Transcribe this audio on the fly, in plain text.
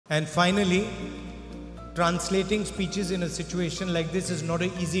And finally, translating speeches in a situation like this is not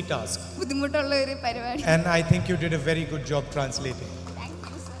an easy task. And I think you did a very good job translating. Thank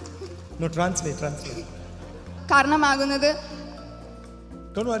you, sir. No, translate.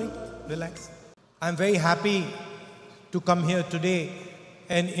 Don't worry, relax. I'm very happy to come here today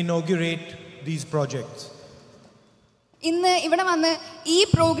and inaugurate these projects. ഇന്ന് ഇവിടെ വന്ന് ഈ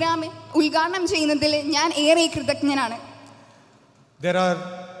programme ഉദ്ഘാടനം ചെയ്യുന്നതിൽ ഞാൻ ഏറെ കൃതജ്ഞനാണ്. There are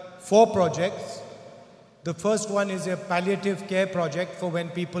 4 projects. The first one is a palliative care project for when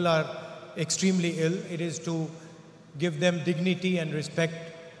people are extremely ill. It is to give them dignity and respect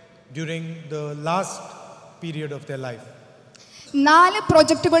during the last period of their life. 4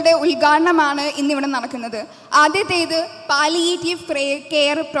 പ്രോജക്റ്റുകളുടെ ഉദ്ഘാടനമാണ് ഇന്നിവിടെ നടക്കുന്നത്. ആദ്യത്തേത് palliative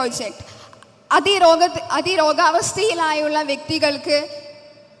care project. അതിരോഗാവസ്ഥയിലായുള്ള വ്യക്തികൾക്ക്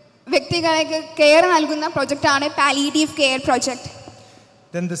care നൽകുന്ന പ്രോജക്റ്റാണ് palliative care project.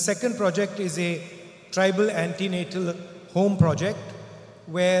 Then the second project is a tribal antenatal home project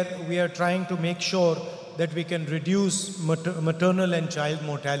where we are trying to make sure that we can reduce maternal and child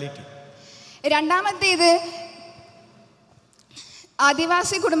mortality. രണ്ടാമത്തേത്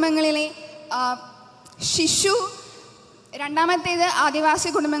ആദിവാസി കുടുംബങ്ങളിലെ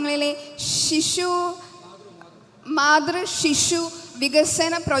മാതൃശിശു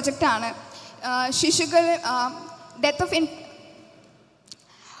വികസന പ്രോജക്റ്റാണ്. ശിശുക്കൾ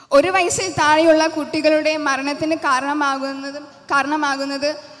ഒരു വയസ്സിൽ താഴെയുള്ള കുട്ടികളുടെ മരണത്തിന് കാരണമാകുന്നത്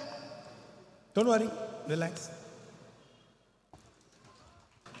Don't worry, relax.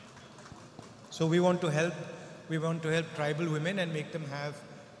 So we want to help tribal women and make them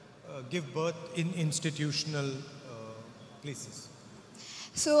give birth in institutional places.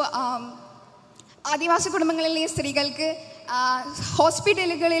 So ആദിവാസി കുടുംബങ്ങളിലെ സ്ത്രീകൾക്ക്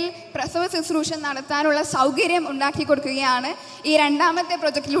ഹോസ്പിറ്റലുകളിൽ പ്രസവ ശുശ്രൂഷ നടത്താനുള്ള സൗകര്യം ഉണ്ടാക്കി കൊടുക്കുകയാണ് ഈ രണ്ടാമത്തെ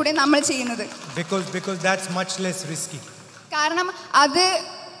പ്രോജക്റ്റിലൂടെ നമ്മൾ ചെയ്യുന്നത്. Because that's much less risky. കാരണം അത്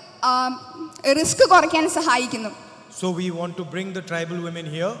റിസ്ക് കുറയ്ക്കാൻ സഹായിക്കുന്നു. So we want to bring the tribal women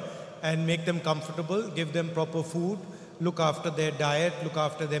here and make them comfortable, give them proper food, look after their diet, look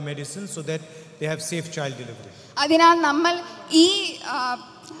after their medicine so that they have safe child delivery. അതിനാൽ നമ്മൾ ഈ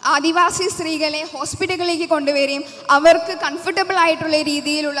ആദിവാസി സ്ത്രീകളെ ഹോസ്പിറ്റലുകളിലേക്ക് കൊണ്ടുവരികയും അവർക്ക് comfortable ആയിട്ടുള്ള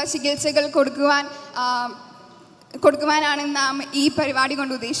രീതിയിലുള്ള ചികിത്സകൾ കൊടുക്കുവാനാണ് നാം ഈ പരിപാടി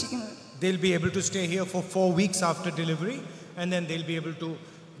കൊണ്ട് ഉദ്ദേശിക്കുന്നത്. They'll be able to stay here for 4 weeks after delivery and then they'll be able to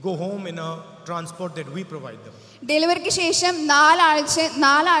go home in a transport that we provide them. ഡെലിവറിക്ക് ശേഷം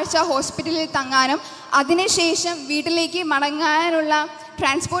 4 ആഴ്ച ഹോസ്പിറ്റലിൽ തങ്ങാനും അതിനുശേഷം വീട്ടിലേക്ക് മടങ്ങാനുള്ള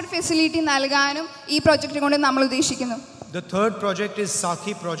ട്രാൻസ്പോർട്ട് ഫെസിലിറ്റി നൽകാനും ഈ പ്രോജക്റ്റ് കൊണ്ട് നമ്മൾ ഉദ്ദേശിക്കുന്നു. The third project is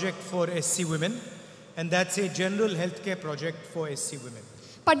Sakhi project for SC women and that's a general healthcare project for SC women.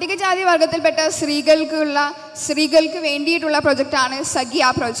 പട്ടികജാതി വർഗത്തിൽപ്പെട്ട സ്ത്രീകൾക്ക് വേണ്ടിയിട്ടുള്ള പ്രോജക്റ്റാണ് Zakia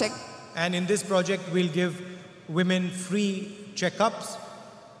project. And in this project we'll give women free checkups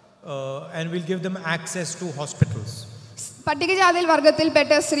and we'll give them access to hospitals. പട്ടികജാതി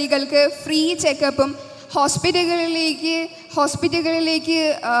വർഗത്തിൽപ്പെട്ട സ്ത്രീകൾക്ക് free ചെക്കപ്പും ഹോസ്പിറ്റലുകളിലേക്ക്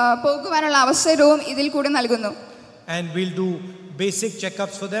പോകുവാനുള്ള അവസരവും ഇതിൽ കൂടി നൽകുന്നു. And we'll do basic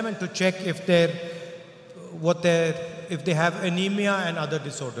checkups for them and to check if they have anemia and other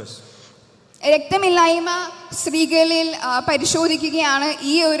disorders. രക്തമില്ലായ്മ സ്ത്രീകളിൽ പരിശോധിക്കുകയാണ്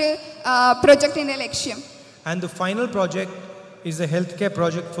ഈ ഒരു പ്രോജക്റ്റിന്റെ ലക്ഷ്യം. And the final project is a healthcare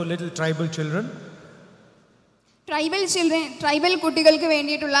project for little tribal children. Tribal കുട്ടികൾക്ക്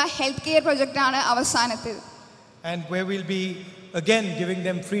വേണ്ടിയിട്ടുള്ള ഹെൽത്ത് കെയർ പ്രോജക്റ്റാണ് അവസാനത്തേത്. And where we'll be again giving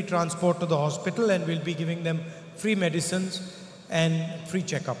them free transport to the hospital and we'll be giving them free medicines and free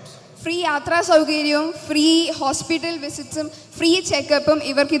checkups. Free യാത്രാ സൗകര്യവും free hospital വിസിറ്റ്സും free ചെക്കപ്പും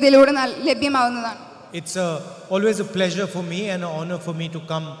ഇവർക്ക് ഇതിലൂടെ ലഭ്യമാവുന്നതാണ്. It's always a pleasure for me and an honor for me to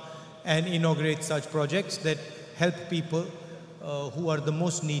come and inaugurate such projects that help people who are the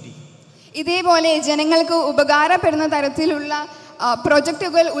most needy. ഇതേപോലെ ജനങ്ങൾക്ക് ഉപകാരപ്പെടുന്ന തരത്തിലുള്ള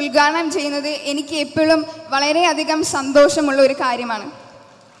പ്രോജക്റ്റുകൾ ഉദ്ഘാടനം ചെയ്യുന്നത് എനിക്ക് എപ്പോഴും വളരെയധികം സന്തോഷമുള്ള ഒരു കാര്യമാണ്.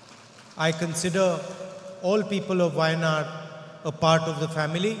 I consider all people of Wayanad a part of the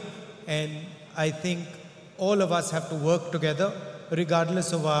family and I think all of us have to work together regardless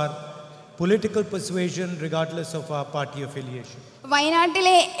of our political persuasion, regardless of our party affiliation.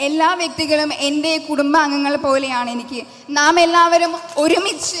 വയനാട്ടിലെ എല്ലാ വ്യക്തികളും എൻ്റെ കുടുംബാംഗങ്ങൾ പോലെയാണ് എനിക്ക്. നാം എല്ലാവരും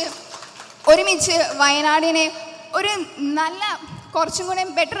ഒരുമിച്ച് വയനാടിനെ ഒരു നല്ല കുറച്ചും കൂടെ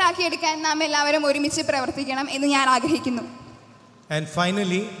ബെറ്റർ ആക്കി എടുക്കാൻ നാം എല്ലാവരും ഒരുമിച്ച് പ്രവർത്തിക്കണം എന്ന് ഞാൻ ആഗ്രഹിക്കുന്നു. And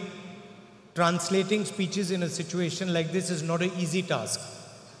finally, translating speeches in a situation like this is not an easy task.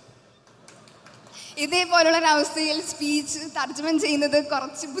 ഇതേപോലുള്ള ഒരു അവസ്ഥയിൽ സ്പീച്ച് തർജ്ജമ ചെയ്യുന്നത്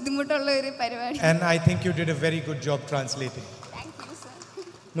കുറച്ച് ബുദ്ധിമുട്ടുള്ള ഒരു പരിപാടി. And I think you did a very good job translating. Thank you, sir.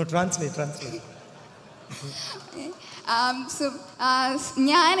 No, translate. So,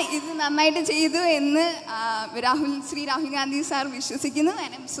 ഞാൻ ഇത് നന്നായിട്ട് ചെയ്തു എന്ന് ശ്രീ രാഹുൽ ഗാന്ധി സാർ വിശ്വസിക്കുന്നു.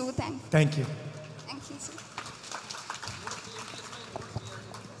 And I'm so thankful. Thank you. Thank you, sir.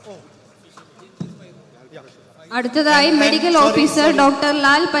 അടുത്തതായി medical officer doctor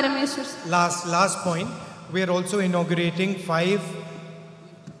Lal Parameshwar. Last point, we are also inaugurating 5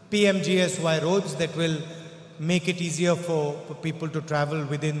 PMGSY roads that will make it easier for people to travel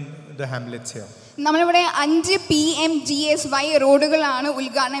within the hamlets here. നമ്മളിവിടെ 5 PMGSY റോഡുകളാണ്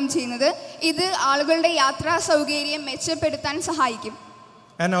ഉദ്ഘാടനം ചെയ്യുന്നത്. ഇത് ആളുകളുടെ യാത്രാ സൗകര്യം മെച്ചപ്പെടുത്താൻ സഹായിക്കും.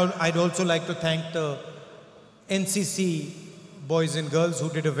 And I'd also like to thank the NCC boys and girls who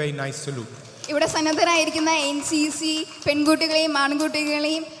did a very nice salute. ഇവിടെ സന്നദ്ധരായിരിക്കുന്ന NCC പെൺകുട്ടികളെയും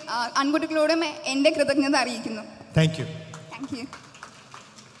ആൺകുട്ടികളോടും എൻ്റെ കൃതജ്ഞത അറിയിക്കുന്നു. Thank you. Thank you.